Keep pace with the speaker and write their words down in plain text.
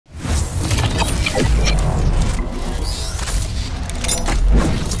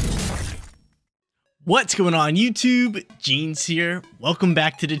What's going on YouTube? Jeans here. Welcome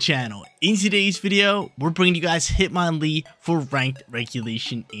back to the channel. In today's video, we're bringing you guys Hitmonlee for Ranked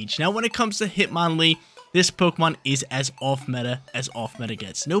Regulation H. Now when it comes to Hitmonlee, this Pokemon is as off meta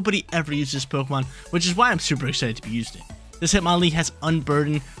gets. Nobody ever uses this Pokemon, which is why I'm super excited to be using it. This Hitmonlee has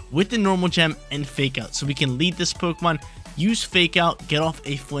Unburden with the normal gem and Fake Out, so we can lead this Pokemon, use Fake Out, get off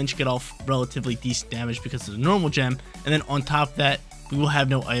a flinch, get off relatively decent damage because of the normal gem, and then on top of that, we will have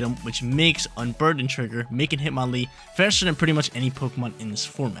no item, which makes Unburden trigger, making Hitmonlee faster than pretty much any Pokemon in this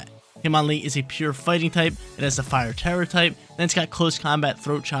format. Hitmonlee is a pure fighting type, it has the Fire Terror type, then it's got Close Combat,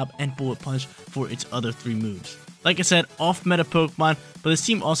 Throat Chop, and Bullet Punch for its other 3 moves. Like I said, off-meta Pokemon, but this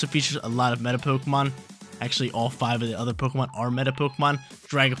team also features a lot of meta Pokemon. Actually, all 5 of the other Pokemon are meta Pokemon: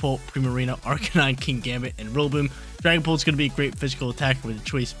 Dragapult, Primarina, Arcanine, Kingambit, and Rillaboom. Dragapult is going to be a great physical attacker with a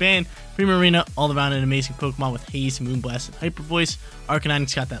choice band. Primarina, all around an amazing Pokemon with Haze, Moonblast, and Hyper Voice.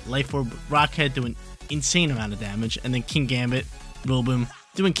 Arcanine's got that Life Orb with Rock Head doing insane amount of damage. And then Kingambit, Rillaboom,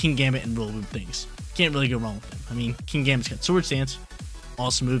 doing Kingambit and Rillaboom things. Can't really go wrong with them. I mean, Kingambit's got Swords Dance,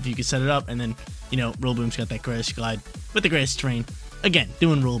 awesome move, you can set it up. And then, you know, Rillaboom's got that Grass Glide with the Grass Terrain. Again,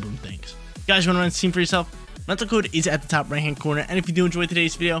 doing Rillaboom things. Guys, you want to run the team for yourself? Rental code is at the top right hand corner, and if you do enjoy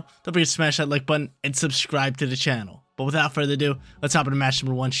today's video, don't forget to smash that like button and subscribe to the channel. But without further ado, let's hop into match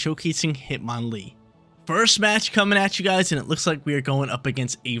number 1, showcasing Hitmonlee. First match coming at you guys, and it looks like we are going up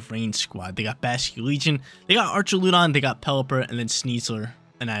against a range squad. They got Bastion Legion, they got Archaludon, they got Pelipper, and then Sneasler,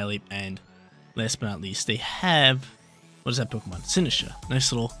 Annihilate, and last but not least, they have, what is that Pokemon? Sinistra.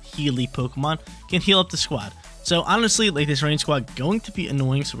 Nice little Healy Pokemon, can heal up the squad. So honestly, like, this range squad going to be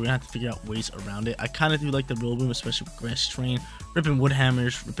annoying, so we're gonna have to figure out ways around it. I kind of do like the Rillaboom, especially with Grass Terrain, ripping Wood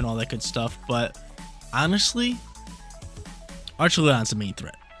Hammers, ripping all that good stuff. But honestly, Archaludon's the main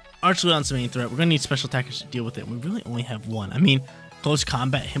threat. Archaludon's the main threat. We're gonna need special attackers to deal with it. We really only have one. I mean, Close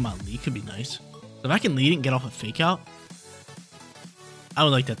Combat Hitmonlee could be nice. So if I can lead it and get off a Fake Out, I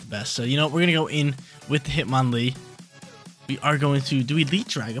would like that the best. So you know, we're gonna go in with the Hitmonlee. We are going to, do we lead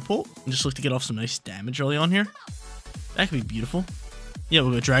Dragapult and just look to get off some nice damage early on here? That could be beautiful. Yeah,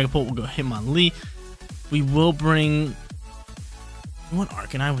 we'll go Dragapult, we'll go Hitmonlee. We will bring, we want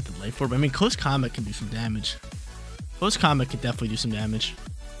Arcanine with the Life Orb. I mean, Close Combat can do some damage. Close Combat could definitely do some damage.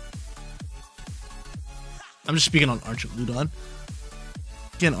 I'm just speaking on Archaludon.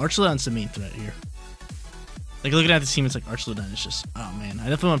 Again, Archaludon's the main threat here. Like, looking at the team, it's like Archaludon is just, oh man. I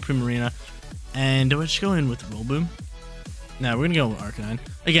definitely want Primarina. And do I just go in with Rillaboom? No, we're gonna go with Arcanine.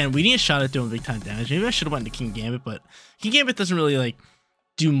 Again, we need a shot at doing big time damage. Maybe I should have went to Kingambit, but Kingambit doesn't really like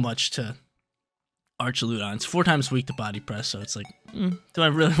do much to Archaludon. It's 4 times weak to Body Press, so it's like, do I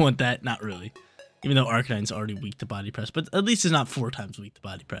really want that? Not really. Even though Arcanine's already weak to Body Press, but at least it's not 4 times weak to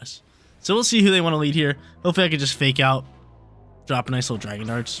Body Press. So we'll see who they want to lead here. Hopefully I can just Fake Out, drop a nice little Dragon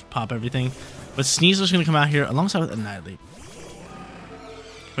Darts, pop everything. But Sneasler's gonna come out here alongside with Annihilate.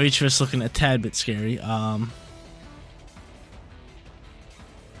 Rage Fist looking a tad bit scary.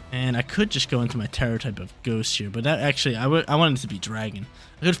 And I could just go into my Terror type of Ghost here, but that actually, I wanted it to be Dragon.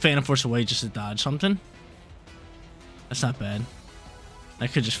 I could Phantom Force away just to dodge something. That's not bad. I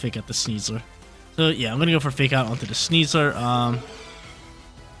could just Fake Out the Sneasler. So yeah, I'm gonna go for Fake Out onto the Sneasler.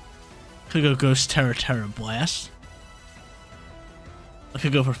 Could go Ghost Terror Blast. I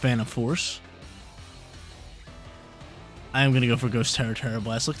could go for Phantom Force. I am gonna go for Ghost Terror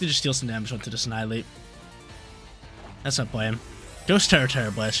Blast. Look to just deal some damage onto this Annihilate. That's not bad. Ghost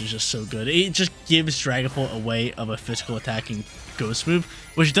Terror Blast is just so good. It just gives Dragapult a way of a physical attacking Ghost move,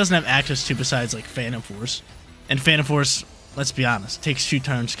 which it doesn't have access to besides like Phantom Force. And Phantom Force, let's be honest, takes 2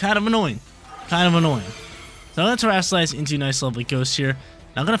 turns. Kind of annoying. Kind of annoying. So I'm going to Terrasilize into nice lovely Ghost here.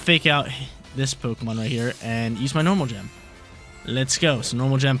 Now I'm going to Fake Out this Pokemon right here and use my normal gem. Let's go. So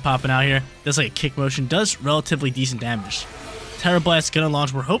normal gem popping out here. Does like a kick motion. Does relatively decent damage. Terra Blast's going to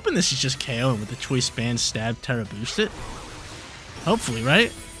launch. We're hoping this is just KO and with the Choice Band Stab Terra boost it. Hopefully,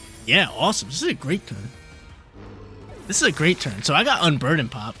 right? Yeah, awesome. This is a great turn. This is a great turn. So I got Unburden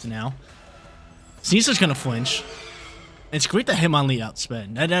popped now. Sneasler's gonna flinch. It's great that Hitmonlee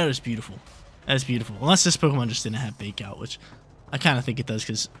outsped. That is beautiful. That is beautiful. Unless this Pokemon just didn't have Fake Out, which I kind of think it does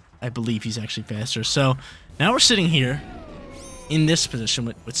because I believe he's actually faster. So now we're sitting here in this position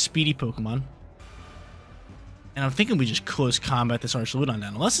with speedy Pokemon. And I'm thinking we just Close Combat this Archaludon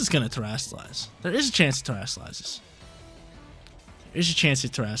down. Unless it's gonna Terrasilize. There is a chance to Terrasilize this. There's a chance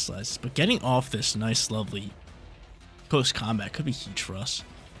it Terrasilize, but getting off this nice, lovely Close Combat could be huge for us.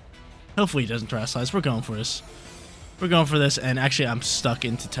 Hopefully he doesn't Terrasilize. We're going for this. We're going for this, and actually I'm stuck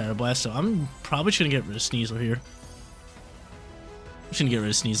into Terra Blast, so I'm probably just going to get rid of Sneasler here. I'm just going to get rid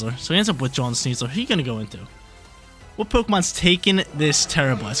of Sneasler. So he ends up withdrawing Sneasler. Who are you going to go into? what Pokemon's taking this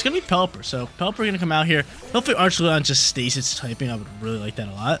Terra Blast? It's going to be Pelipper. So Pelipper going to come out here. Hopefully Archulon just stays its typing. I would really like that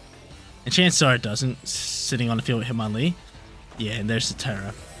a lot. And chances are it doesn't. Sitting on the field with Hitmonlee. Yeah, and there's the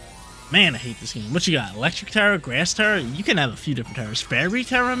Terra. Man, I hate this game. What you got? Electric Terra? Grass Terra? You can have a few different Terras. Fairy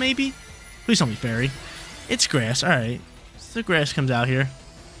Terra, maybe? Please don't be Fairy. It's Grass. Alright. So the Grass comes out here.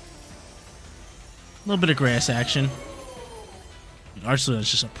 A little bit of Grass action. Archulon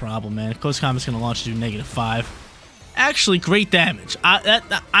is just a problem, man. Close Combat's going to launch to do -5. Actually, great damage.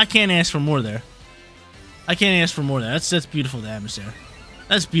 I can't ask for more there. I can't ask for more there. That's beautiful damage there.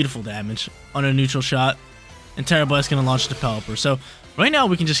 That's beautiful damage on a neutral shot. And Terra Blast going to launch to Pelipper. So right now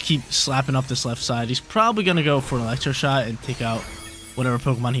we can just keep slapping up this left side. He's probably going to go for an Electro Shot and take out whatever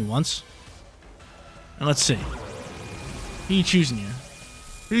Pokemon he wants. And let's see. Who are you choosing here?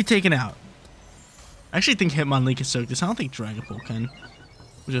 Who are you taking out? I actually think Hitmonlee can soak this. I don't think Dragapult can.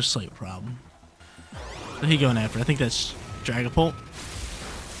 Which is a slight problem. What are you going after? I think that's Dragapult.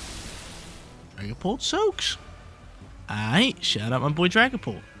 Dragapult soaks. Alright, shout out my boy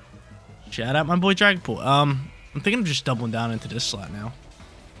Dragapult. Shout out my boy Dragapult. I'm thinking of just doubling down into this slot now.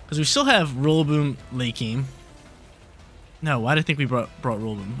 Because we still have Rillaboom late game. No, why did I think we brought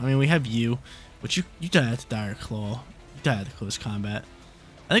Rillaboom? I mean, we have you, but you died to Dire Claw. You died to Close Combat.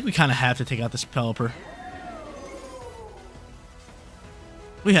 I think we kind of have to take out this Pelipper.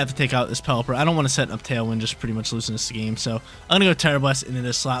 We have to take out this Pelipper. I don't want to set up Tailwind, just pretty much losing this game. So I'm going to go Terra Blast into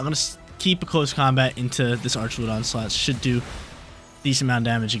this slot. I'm going to keep a Close Combat into this Archulon slot. Should do decent amount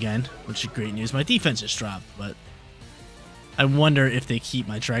of damage again, which is great news. My defense just dropped, but I wonder if they keep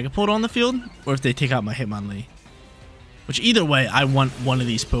my Dragapult on the field or if they take out my Hitmonlee. Which either way, I want one of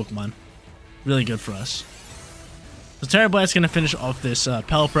these Pokemon. Really good for us. So Terra Blast's going to finish off this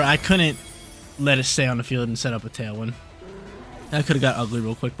Pelipper. I couldn't let it stay on the field and set up a Tailwind. That could have got ugly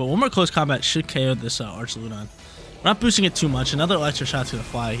real quick, but one more Close Combat should KO this Archulon. We're not boosting it too much. Another Electro Shot's going to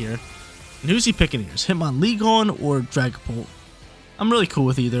fly here. And who's he picking here? Is Hitmonlee going or Dragapult? I'm really cool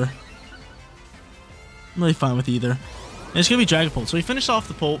with either. I'm really fine with either. And it's going to be Dragapult. So we finished off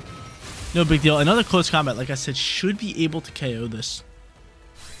the Pult. No big deal. Another Close Combat, like I said, should be able to KO this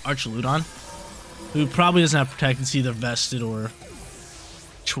Archulon, who probably doesn't have Protect. It's either vested or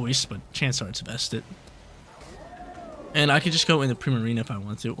choice, but chances are it's vested. And I could just go into Primarina if I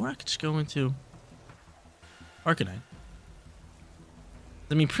want to, or I could just go into Arcanine.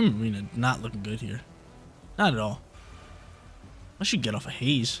 I mean, Primarina not looking good here. Not at all. I should get off a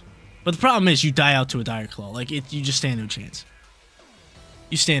Haze. But the problem is you die out to a Dire Claw. Like, you just stand no chance.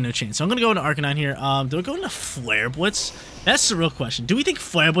 You stand no chance. So I'm going to go into Arcanine here. Do I go into Flare Blitz? That's the real question. Do we think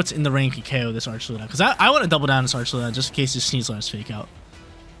Flare Blitz in the rain can KO this Archulon? Because I want to double down this Archulon just in case this Sneasel fake out.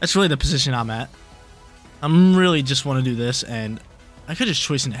 That's really the position I'm at. I'm really just want to do this, and I could just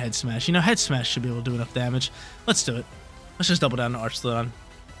choice into Head Smash. You know, Head Smash should be able to do enough damage. Let's do it. Let's just double down to Archulon.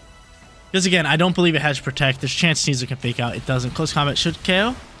 Because again, I don't believe it has Protect. There's a chance Sneasel can fake out. It doesn't. Close Combat should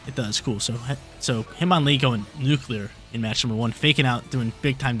KO. It does. Cool. So Hitmonlee going Nuclear in match number 1. Faking out, doing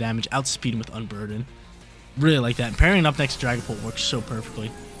big time damage, outspeeding with Unburden. Really like that. And pairing up next to Dragapult works so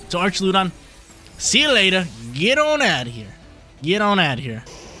perfectly. So Archulon, see you later. Get on out of here. Get on out of here.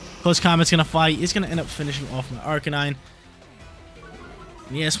 Close Combat's going to fight. It's going to end up finishing off my Arcanine.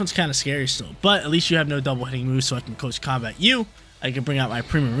 Yeah, this one's kind of scary still. But at least you have no double hitting moves, so I can Close Combat you. I can bring out my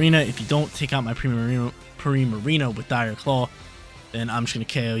Primarina. If you don't take out my Primarina with Dire Claw, then I'm just going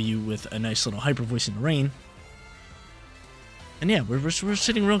to KO you with a nice little Hyper Voice in the rain. And yeah, we're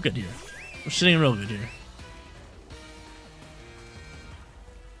sitting real good here. We're sitting real good here.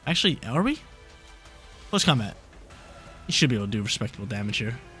 Actually, are we? Close Combat. You should be able to do respectable damage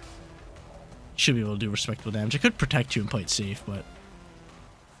here. Should be able to do respectable damage. I could Protect you and play it safe, but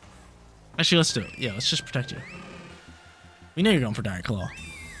actually, let's do it. Yeah, let's just Protect you. We know you're going for Dire Claw.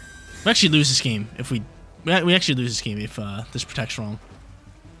 We actually lose this game if we actually lose this game if this Protect's wrong.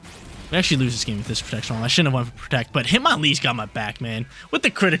 We actually lose this game if this Protect's wrong. I shouldn't have went for Protect, but Hitmonlee's got my back, man. With the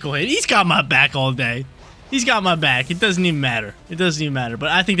critical hit, he's got my back all day. He's got my back. It doesn't even matter. It doesn't even matter.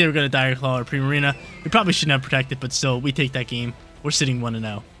 But I think they were going to Dire Claw or Primarina. We probably shouldn't have Protected, but still, we take that game. We're sitting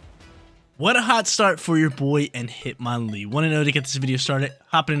 1-0. What a hot start for your boy and Hitmonlee. 1-0 to get this video started.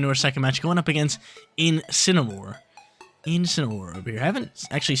 Hopping into our second match, going up against Incineroar. Incineroar over here. I haven't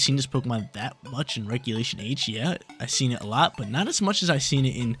actually seen this Pokemon that much in Regulation H. Yeah, I've seen it a lot, but not as much as I've seen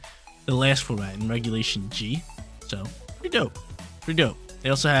it in the last format in Regulation G. So, pretty dope. Pretty dope. They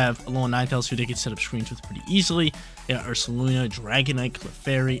also have a little Ninetales who they can set up screens with pretty easily. They got Ursaluna, Dragonite,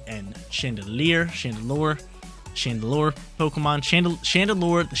 Clefairy, and Chandelure Pokemon.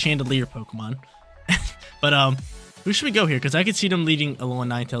 Chandelure, the Chandelier Pokemon. But Who should we go here? Because I could see them leading alone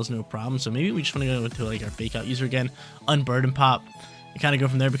Ninetales, no problem. So maybe we just want to go into like our fake out user again, Unburden Pop, and kind of go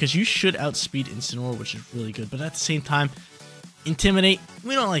from there. Because you should outspeed Incineroar, which is really good. But at the same time, Intimidate,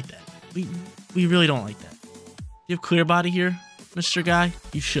 we don't like that. We really don't like that. You have Clear Body here, Mr. Guy.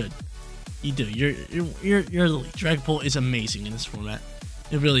 You should. You do. You're the lead. Dragapult is amazing in this format.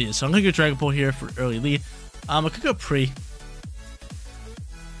 It really is. So I'm gonna go Dragapult here for early lead. I could go pre.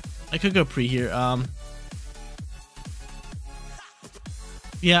 Here.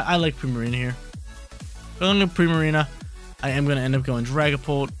 Yeah, I like Primarina here. Going to Primarina. I am going to end up going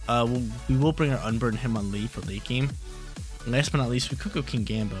Dragapult. We will bring our Unburden Hitmonlee for late game. And last but not least, we could go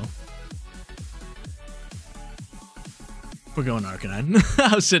Kingambo. We're going Arcanine.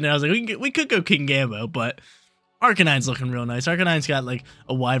 I was sitting there, I was like, we could go Kingambo, but Arcanine's looking real nice. Arcanine's got like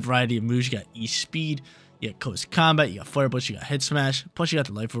a wide variety of moves. You got E-Speed, you got Close Combat, you got Flare Blitz, you got Head Smash, plus you got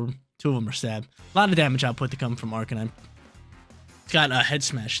the Life Orb. 2 of them are Stab. A lot of damage output to come from Arcanine. It's got a Head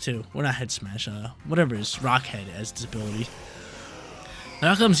Smash too. Well, not Head Smash, whatever it is, Rock Head as its ability.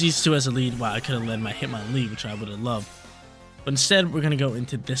 Now comes these two as a lead. Wow, I could have led my Hitmonlee, which I would have loved. But instead, we're going to go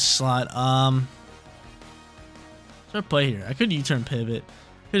into this slot. Start play here. I could U-turn pivot.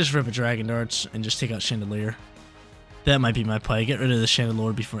 I could just rip a Dragon Darts and just take out Chandelier. That might be my play. Get rid of the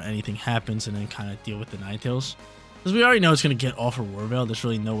Chandelure before anything happens and then kind of deal with the Ninetales. Because we already know it's going to get off of Weavile. There's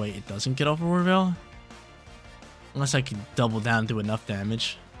really no way it doesn't get off of Weavile. Unless I can double down and do enough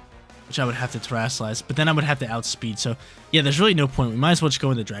damage. Which I would have to Terrasilize. But then I would have to outspeed. So, yeah, there's really no point. We might as well just go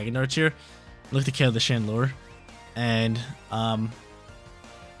with the Dragon Darts here. Look to kill the Chandelure. And, probably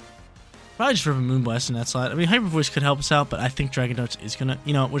just rip a Moonblast in that slot. I mean, Hyper Voice could help us out, but I think Dragon Darts is going to...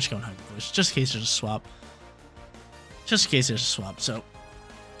 You know what? We're just going Hyper Voice. Just in case there's a swap. Just in case there's a swap. So,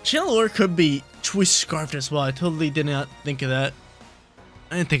 Chandelure could be Choice Scarfed as well. I totally did not think of that.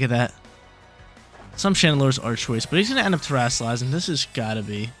 I didn't think of that. Some Chandelures are Choice, but he's going to end up Terrasilizing. This has got to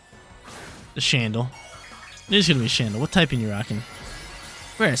be the Chandel. It is going to be Chandel. What typing you rocking?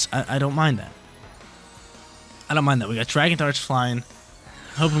 Whereas, I don't mind that. I don't mind that. We got Dragon Darts flying.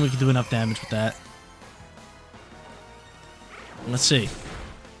 Hoping we can do enough damage with that. Let's see.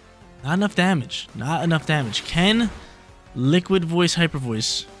 Not enough damage. Not enough damage. Can Liquid Voice, Hyper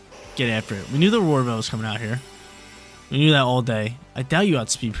Voice get after it? We knew the Weavile was coming out here. We knew that all day. I doubt you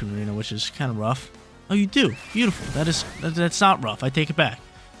outspeed Primarina, which is kind of rough. Oh, you do. Beautiful. That's not rough. I take it back.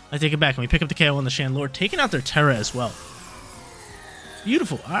 I take it back. And we pick up the KO on the Chandelure, taking out their Terra as well.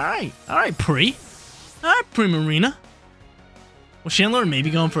 Beautiful. All right. All right, Pri. All right, Primarina. Well, Chandelure maybe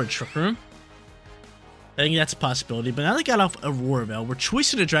going for a Trick Room. I think that's a possibility. But now they got off a Weavile. We're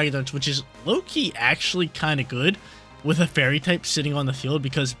choosing a Dragon Darts, which is low-key actually kind of good with a Fairy type sitting on the field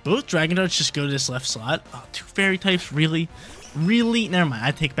because both Dragon Darts just go to this left slot. Oh, 2 Fairy types? Really? Really? Never mind.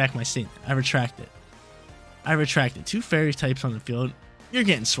 I take back my statement. I retract it. I retract it. 2 Fairy types on the field. You're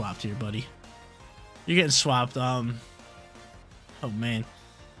getting swapped here, buddy. You're getting swapped. Oh, man.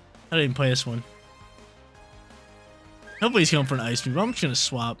 I didn't even play this one. Hopefully he's going for an Ice Beam, but I'm just going to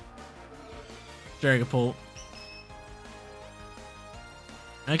swap Dragapult.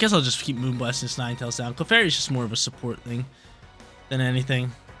 I guess I'll just keep Moonblasting this Ninetales down. Clefairy is just more of a support thing than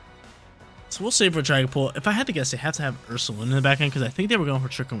anything. So we'll save for Dragapult. If I had to guess, they have to have Ursulune in the back end because I think they were going for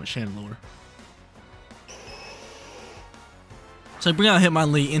Trick Room with Chandelure. So I bring out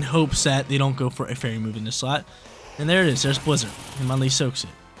Hitmonlee in hopes that they don't go for a Fairy move in this slot. And there it is. There's Blizzard. Hitmonlee soaks it.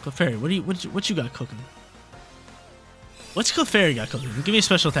 Clefairy, what you got cooking? What's Clefairy got cooking? Give me a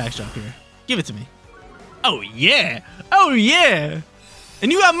special attack drop here. Give it to me. Oh, yeah. Oh, yeah.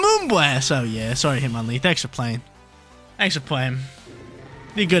 And you got Moonblast. Oh, yeah. Sorry, Hitmonlee. Thanks for playing. Thanks for playing.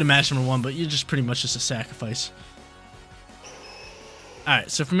 Be good at match number 1, but you're just pretty much just a sacrifice. Alright,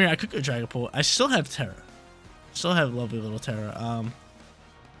 so from here, I could go Dragapult. I still have Terra. Still have lovely little Terra.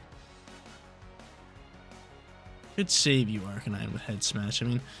 Could save you, Arcanine, with Head Smash. I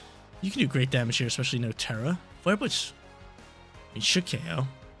mean, you can do great damage here, especially no Terra. Flare Blitz, it should KO.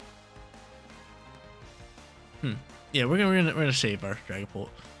 Yeah, we're gonna save our Dragapult.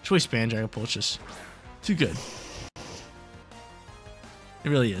 Choice Band Dragapult's just too good. It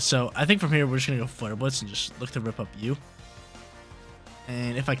really is. So I think from here we're just gonna go Flare Blitz and just look to rip up you.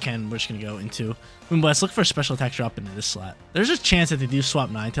 And if I can, we're just gonna go into Moonblast. Look for a special attack drop into this slot. There's a chance that they do swap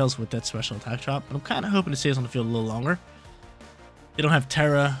Ninetales with that special attack drop, but I'm kind of hoping it stays on the field a little longer. They don't have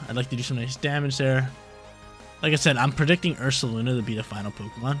Terra. I'd like to do some nice damage there. Like I said, I'm predicting Ursaluna to be the final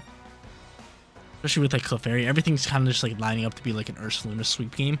Pokemon. Especially with like Clefairy. Everything's kind of just like lining up to be like an Ursaluna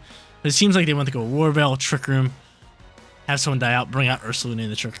sweep game. But it seems like they want to go Weavile, Trick Room, have someone die out, bring out Ursaluna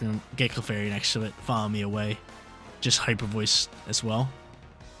in the Trick Room, get Clefairy next to it, follow me away. Just Hyper Voice as well.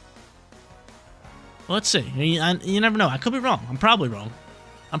 Well, let's see. You never know. I could be wrong. I'm probably wrong.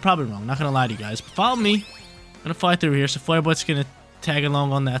 Not gonna lie to you guys. But follow me. I'm gonna fly through here. So Flare Blitz's gonna tag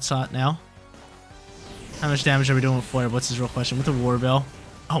along on that side now. How much damage are we doing with Flare Blitz is a real question. With the Weavile.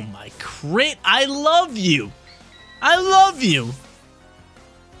 Oh my crit. I love you. I love you.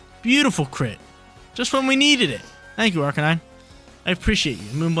 Beautiful crit. Just when we needed it. Thank you, Arcanine. I appreciate you.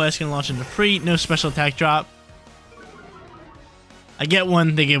 Moonblast gonna launch into free. No special attack drop. I get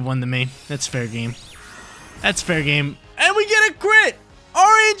one. They give one to me. That's fair game. That's fair game. And we get a crit.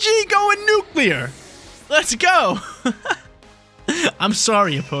 RNG going nuclear. Let's go. I'm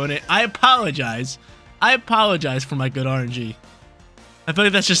sorry, opponent. I apologize. I apologize for my good RNG. I feel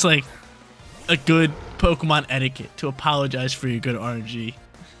like that's just like a good Pokemon etiquette to apologize for your good RNG.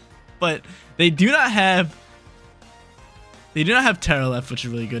 But they do not have Terra left, which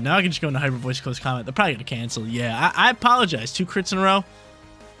is really good. Now I can just go into Hyper Voice Close Combat. They're probably gonna cancel. Yeah, I apologize. 2 crits in a row.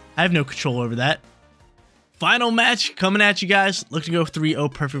 I have no control over that. Final match coming at you guys. Looking to go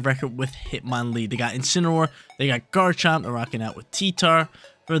 3-0 perfect record with Hitmonlee. They got Incineroar. They got Garchomp. They're rocking out with T-Tar.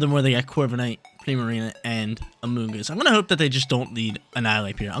 Furthermore, they got Corviknight, Primarina, and Amoonguss. I'm going to hope that they just don't lead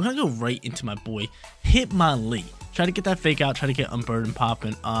Annihilate here. I'm going to go right into my boy, Hitmonlee. Try to get that fake out. Try to get Unburden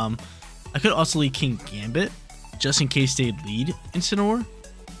popping. I could also lead King Gambit, just in case they lead Incineroar.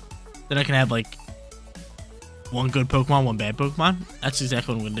 Then I can have, like, one good Pokemon, one bad Pokemon. That's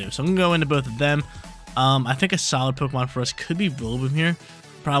exactly what I'm going to do. So I'm going to go into both of them. I think a solid Pokemon for us could be Rillaboom here.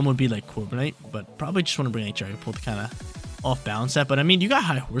 Problem would be, like, Corviknight, but probably just want to bring a Dragapult to kind of off balance that. But I mean, you got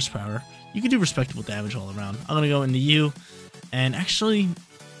high horsepower. You can do respectable damage all around. I'm going to go into you. And actually,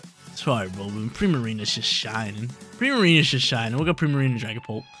 sorry, Rillaboom. Primarina's just shining. We'll go Primarina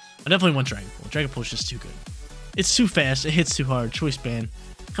Dragapult. I definitely want Dragapult. Dragapult's just too good. It's too fast. It hits too hard. Choice band.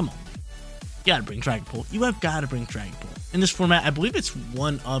 Come on. You gotta bring Dragapult. You have gotta bring Dragapult. In this format, I believe it's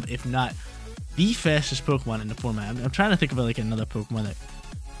one of, if not the fastest Pokemon in the format. I'm trying to think of like another Pokemon that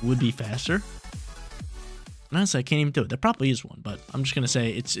would be faster. Honestly, I can't even do it. There probably is one, but I'm just gonna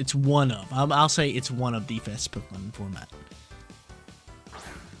say it's one of. I'll say it's one of the fastest Pokemon in the format.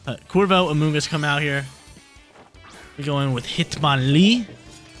 Corviknight, Amoonguss come out here. We go in with Hitmonlee.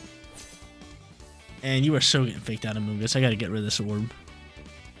 And you are so getting faked out, Amoonguss. I gotta get rid of this orb.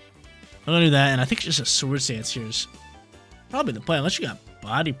 I'm gonna do that, and I think just a Swords Dance here is probably the play. Unless you got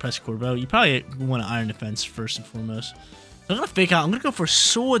Body Press Corviknight, you probably want an Iron Defense first and foremost. So I'm gonna fake out. I'm gonna go for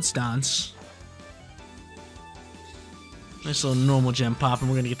Swords Dance. Nice little normal gem pop, and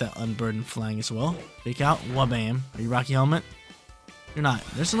we're gonna get that Unburden flying as well. Fake out. Wabam. Are you Rocky Helmet? You're not.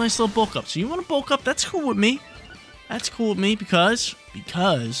 There's a nice little bulk up. So you want to bulk up? That's cool with me. That's cool with me because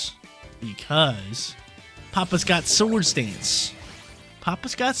Papa's got Swords Dance.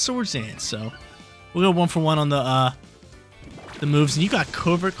 So we'll go 1 for 1 on the moves. And you got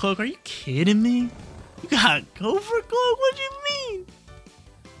Covert Cloak. Are you kidding me? You got Covert Cloak? What do you mean?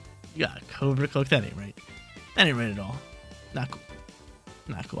 You got Covert Cloak? That ain't right. That ain't right at all. Not cool.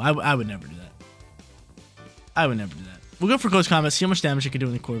 Not cool. I would never do that. We'll go for Close Combat. See how much damage I can do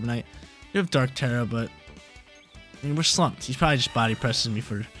in the Corviknight. You have Dark Terra, but I mean, we're slumped. He's probably just body presses me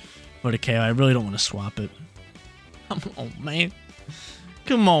for the KO. I really don't want to swap it. Come on, man.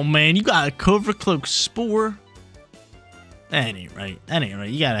 Come on, man. You got a Covert Cloak Spore. That ain't right.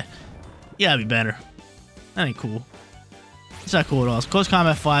 You gotta be better. That ain't cool. It's not cool at all. Close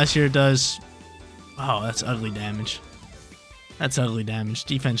Combat flies here does. Oh, that's ugly damage.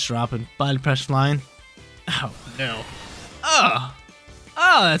 Defense dropping. Body press flying. Oh, no. Oh,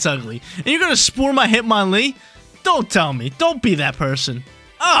 that's ugly. And you're gonna Spore my Hitmonlee? Don't tell me. Don't be that person.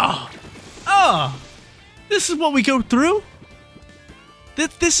 Oh. This is what we go through?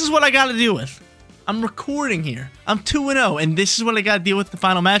 This is what I gotta deal with. I'm recording here. I'm 2-0, and this is what I gotta deal with in the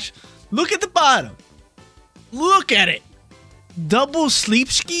final match. Look at the bottom. Look at it. Double sleep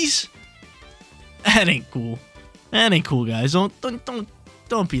skis? That ain't cool. That ain't cool, guys. Don't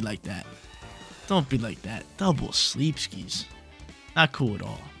be like that. Don't be like that. Double sleep skis. Not cool at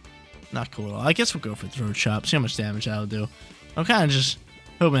all. I guess we'll go for Throat Chop. See how much damage that'll do. I'm kind of just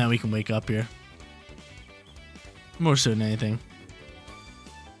hoping that we can wake up here. More so than anything.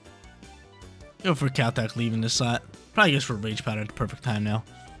 Go for Caltech leaving this slot. Probably goes for Rage Powder at the perfect time now.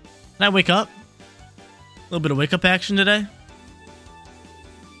 Can I wake up? A little bit of wake up action today.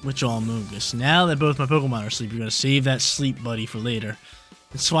 Which all Amoonguss. Now that both my Pokemon are asleep, you're going to save that sleep buddy for later.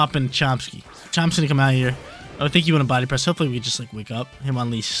 And swap in Chomsky. Chomp's going to come out here. I think you want to body press. Hopefully we just like wake up.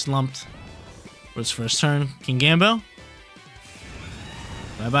 Hitmonlee slumped for his first turn. King Gambo.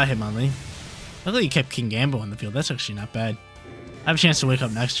 Bye-bye, Hitmonlee. Luckily you kept King Gambo on the field. That's actually not bad. I have a chance to wake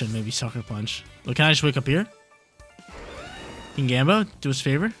up next turn. Maybe Sucker Punch. But can I just wake up here? King Gambo, do us a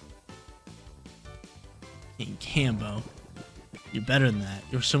favor. Hambo. You're better than that.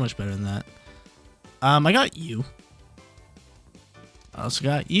 You're so much better than that. I got you. I also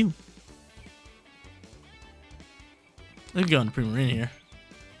got you. Let's go into Primo Arena here.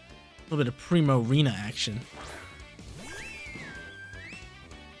 A little bit of Primo Arena action.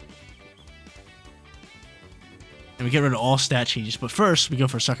 And we get rid of all stat changes. But first, we go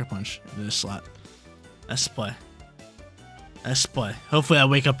for a Sucker Punch into this slot. Let's play. Let's play. Hopefully I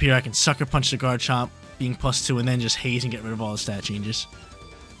wake up here, I can Sucker Punch the Garchomp, being +2, and then just haze and get rid of all the stat changes.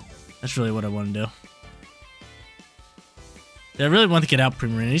 That's really what I want to do. Yeah, I really want to get out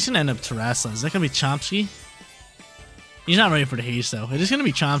Primo Arena. He's going to end up Terrasla. Is that going to be Chomsky? He's not ready for the haze, though. It is going to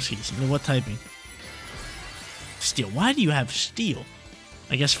be Chomsky. You know, what typing? Steel. Why do you have Steel?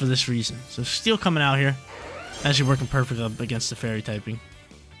 I guess for this reason. So Steel coming out here. Actually working perfectly up against the Fairy typing.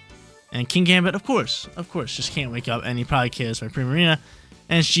 And King Gambit, of course, just can't wake up, and he probably kills my Primo Arena.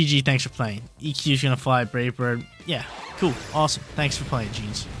 And it's GG, thanks for playing. EQ's gonna fly, Brave Bird. Yeah, cool, awesome. Thanks for playing,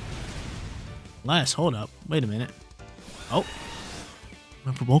 Jeans. Last, hold up. Wait a minute. Oh.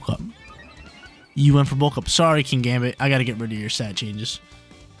 Went for bulk up. You went for bulk up. Sorry, King Gambit. I gotta get rid of your stat changes.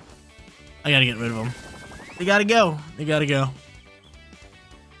 I gotta get rid of them. They gotta go. They gotta go.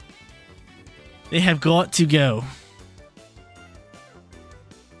 They have got to go.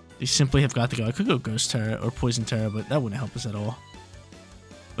 They simply have got to go. I could go Ghost Terra or Poison Terra, but that wouldn't help us at all.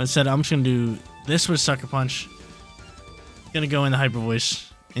 But instead, I'm just going to do this with Sucker Punch. Going to go in the Hyper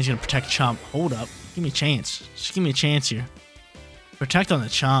Voice. And he's going to protect Chomp. Hold up. Give me a chance. Just give me a chance here. Protect on the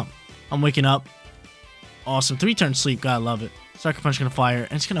Chomp. I'm waking up. Awesome. 3-turn sleep. Gotta love it. Sucker Punch going to fire.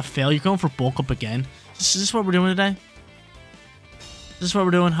 And it's going to fail. You're going for bulk up again. Is this what we're doing today? Is this what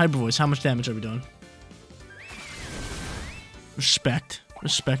we're doing? Hyper Voice. How much damage are we doing? Respect.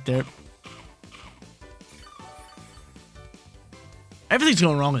 Respect there. Everything's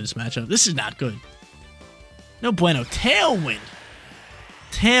going wrong in this matchup. This is not good. No bueno. Tailwind.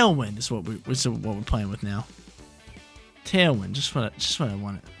 Tailwind is what we're playing with now. Tailwind. Just what I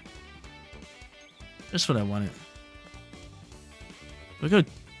wanted. Just what I wanted. We go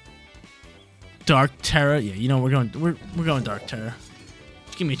Dark Terra. Yeah, you know we're going Dark Terra.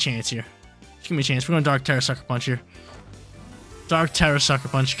 Just give me a chance here. Just give me a chance. We're going Dark Terra Sucker Punch here. Dark Terra Sucker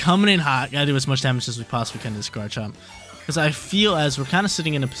Punch coming in hot. Gotta do as much damage as we possibly can to this Garchomp. Because I feel as we're kind of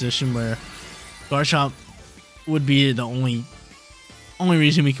sitting in a position where Garchomp would be the only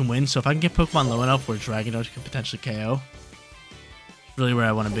reason we can win. So if I can get Pokemon low enough where Dragon Dodge can potentially KO, it's really where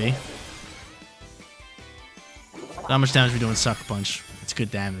I want to be. So how much damage are we doing with Sucker Punch? It's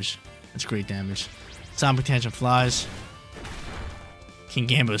good damage. It's great damage. Sonic Tantrum flies. King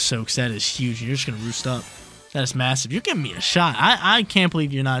Gambo soaks. That is huge. You're just going to roost up. That is massive. You're giving me a shot. I can't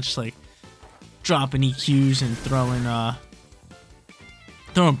believe you're not just like dropping EQs and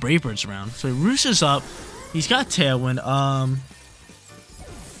throwing Brave Birds around. So he roosts up. He's got Tailwind.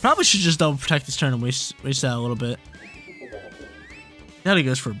 Probably should just double protect this turn and waste that a little bit. Now he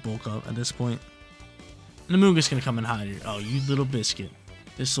goes for a bulk up at this point. And the Mooga's gonna come in hot here. Oh, you little biscuit.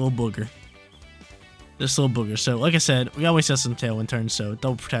 This little booger. This little booger. So like I said, we gotta waste out some Tailwind turns, so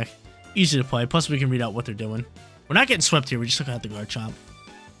double protect. Easy to play. Plus, we can read out what they're doing. We're not getting swept here. We're just looking at the Garchomp.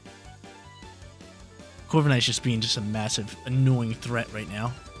 Corviknight's just being just a massive, annoying threat right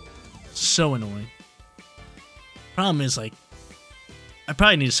now. So annoying. Problem is, like, I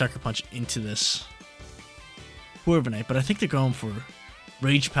probably need a Sucker Punch into this Corviknight, but I think they're going for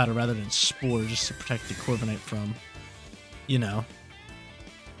Rage Powder rather than Spore just to protect the Corviknight from, you know,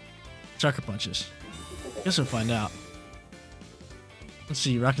 Sucker Punches. Guess we'll find out. Let's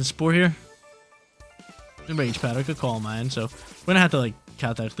see, rocking Spore here. The Rage Powder, good call, man. So we're gonna have to like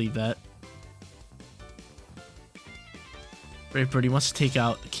Caltech leave that. Brave Bird, he wants to take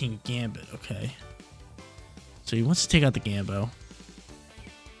out the King Gambit, okay. So he wants to take out the Gambo.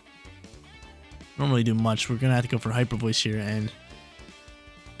 Don't really do much. We're gonna have to go for Hyper Voice here, and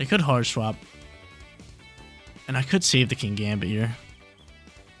they could hard swap. And I could save the King Gambit here.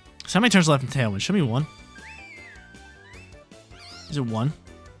 So how many turns left in Tailwind? Show me one. Is it one?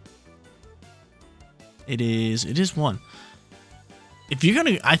 It is one. If you're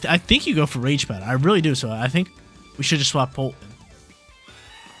gonna, I think you go for Rage Powder. I really do. So I think we should just swap Polt.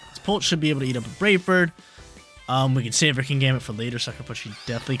 Polt should be able to eat up a Brave Bird. We can save our King Gambit for later. Sucker Punch should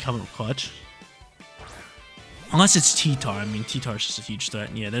definitely come up clutch. Unless it's T-Tar. I mean, T-Tar's just a huge threat.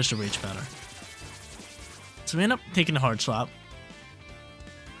 And yeah, there's the Rage Powder. So we end up taking the hard swap.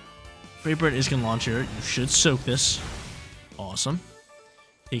 Brave Bird is going to launch here. You should soak this. Awesome.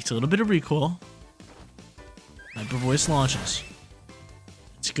 Takes a little bit of recoil. Hyper Voice launches.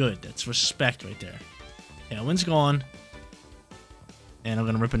 It's good. That's respect right there. Tailwind's gone. And I'm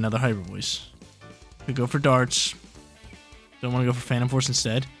going to rip another Hyper Voice. Could go for darts. Don't want to go for Phantom Force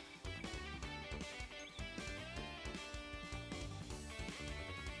instead.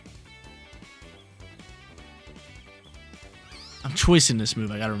 I'm choicing this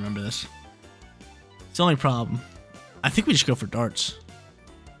move. I gotta remember this. It's the only problem. I think we just go for darts.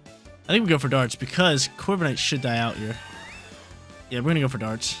 I think we go for darts because Corviknight should die out here. Yeah, we're gonna go for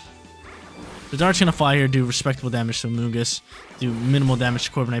darts. The dart's gonna fly here, do respectable damage to Amoonguss, do minimal damage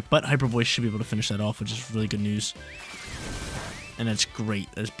to Corviknight, but Hyper Voice should be able to finish that off, which is really good news. And that's great.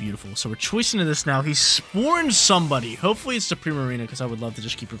 That's beautiful. So we're choicing to this now. He's Sporing somebody. Hopefully it's the Primarina, because I would love to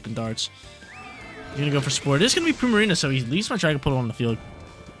just keep ripping darts. He's gonna go for Spore. It is gonna be Primarina, so he leaves my Dragapult on the field.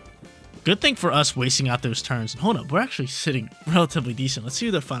 Good thing for us wasting out those turns. And hold up, we're actually sitting relatively decent. Let's see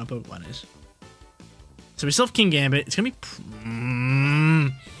who their final Pokemon is. So we still have King Gambit. It's gonna be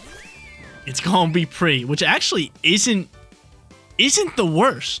it's gonna be Pre, which actually isn't the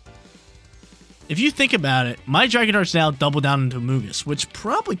worst. If you think about it, my Dragon Dart's now double down into Amoonguss, which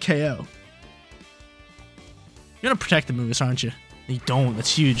probably KO. You're gonna protect the Amoonguss, aren't you? You don't.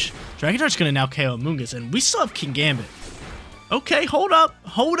 That's huge. Dragon Dart's gonna now KO Amoonguss, and we still have King Gambit. Okay, hold up.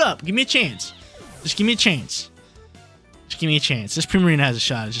 Hold up. Give me a chance. Just give me a chance. Just give me a chance. This Primarina has a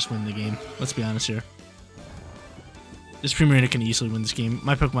shot at just winning the game. Let's be honest here. This Primarina can easily win this game.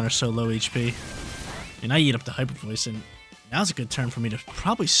 My Pokemon are so low HP. And I eat up the Hyper Voice, and now's a good turn for me to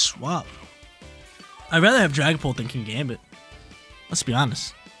probably swap. I'd rather have Dragapult than King Gambit. Let's be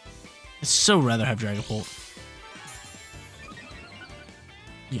honest. I'd so rather have Dragapult.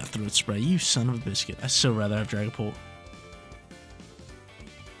 You got Throat Spray, you son of a biscuit. I'd so rather have Dragapult.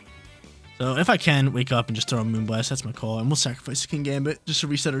 So if I can, wake up and just throw a Moonblast, that's my call. And we'll sacrifice the King Gambit just to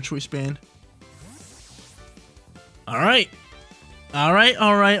reset our choice band. Alright.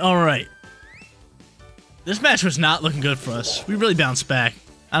 Alright. This match was not looking good for us. We really bounced back.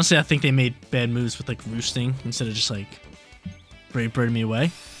 Honestly, I think they made bad moves with, like, roosting instead of just, like, Brave Birding me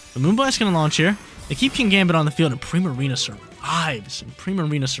away. The Moonblast's gonna launch here. They keep King Gambit on the field, and Primarina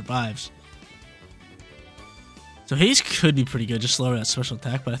survives. So Haze could be pretty good, just slower that special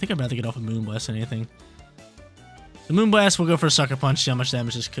attack, but I think I'd rather get off a Moonblast than anything. The Moonblast will go for a Sucker Punch, see how much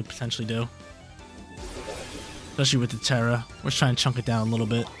damage this could potentially do. Especially with the Terra. We're just trying to chunk it down a little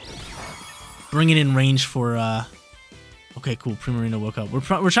bit. Bring it in range for, okay, cool, Primarina woke up.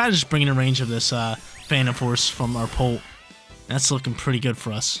 We're trying to just bring it in range of this Phantom Force from our Polt. That's looking pretty good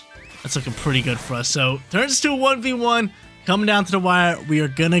for us. So, turns to a 1v1. Coming down to the wire. We are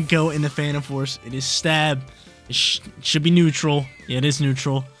going to go in the Phantom Force. It is Stab. It should be neutral. Yeah, it is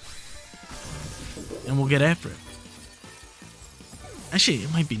neutral. And we'll get after it. Actually,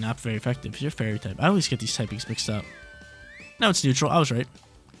 it might be not very effective. You're Fairy type. I always get these typings mixed up. No, it's neutral. I was right.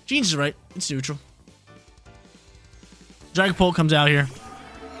 Jeans is right. It's neutral. Dragapult comes out here.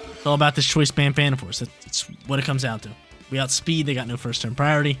 It's all about this choice band Phantom Force. That's what it comes down to. We outspeed. They got no first turn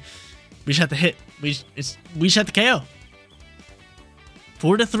priority. We just have to hit. We just have to KO.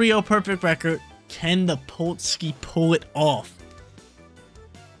 4-3-0 perfect record. Can the Poltsky pull it off?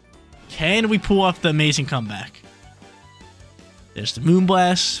 Can we pull off the amazing comeback? There's the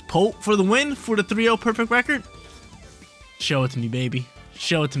Moonblast. Polt for the win. 4-3-0 perfect record. Show it to me, baby.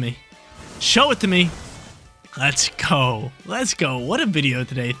 Show it to me. Show it to me. Let's go. Let's go. What a video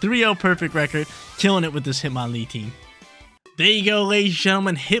today. 3-0 perfect record. Killing it with this Hitmonlee team. There you go, ladies and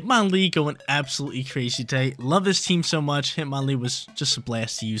gentlemen. Hitmonlee going absolutely crazy today. Love this team so much. Hitmonlee was just a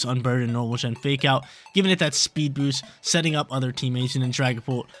blast to use. Unburden, Normal Gen, Fake Out. Giving it that speed boost. Setting up other teammates. And then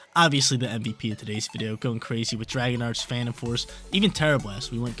Dragapult, obviously the MVP of today's video. Going crazy with Dragon Arts, Phantom Force, even Terra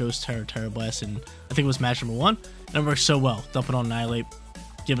Blast. We went Ghost Terra, Terra Blast, and I think it was match number 1. And it worked so well. Dumping on Annihilate.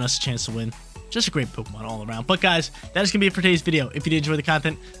 Giving us a chance to win. Just a great Pokemon all around. But guys, that is going to be it for today's video. If you did enjoy the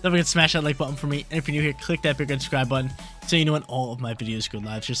content, don't forget to smash that like button for me. And if you're new here, click that big red subscribe button so you know when all of my videos go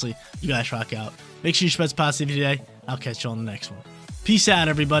live. Seriously, you guys rock out. Make sure you spread positivity today. I'll catch you on the next one. Peace out,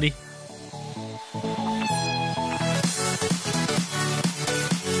 everybody.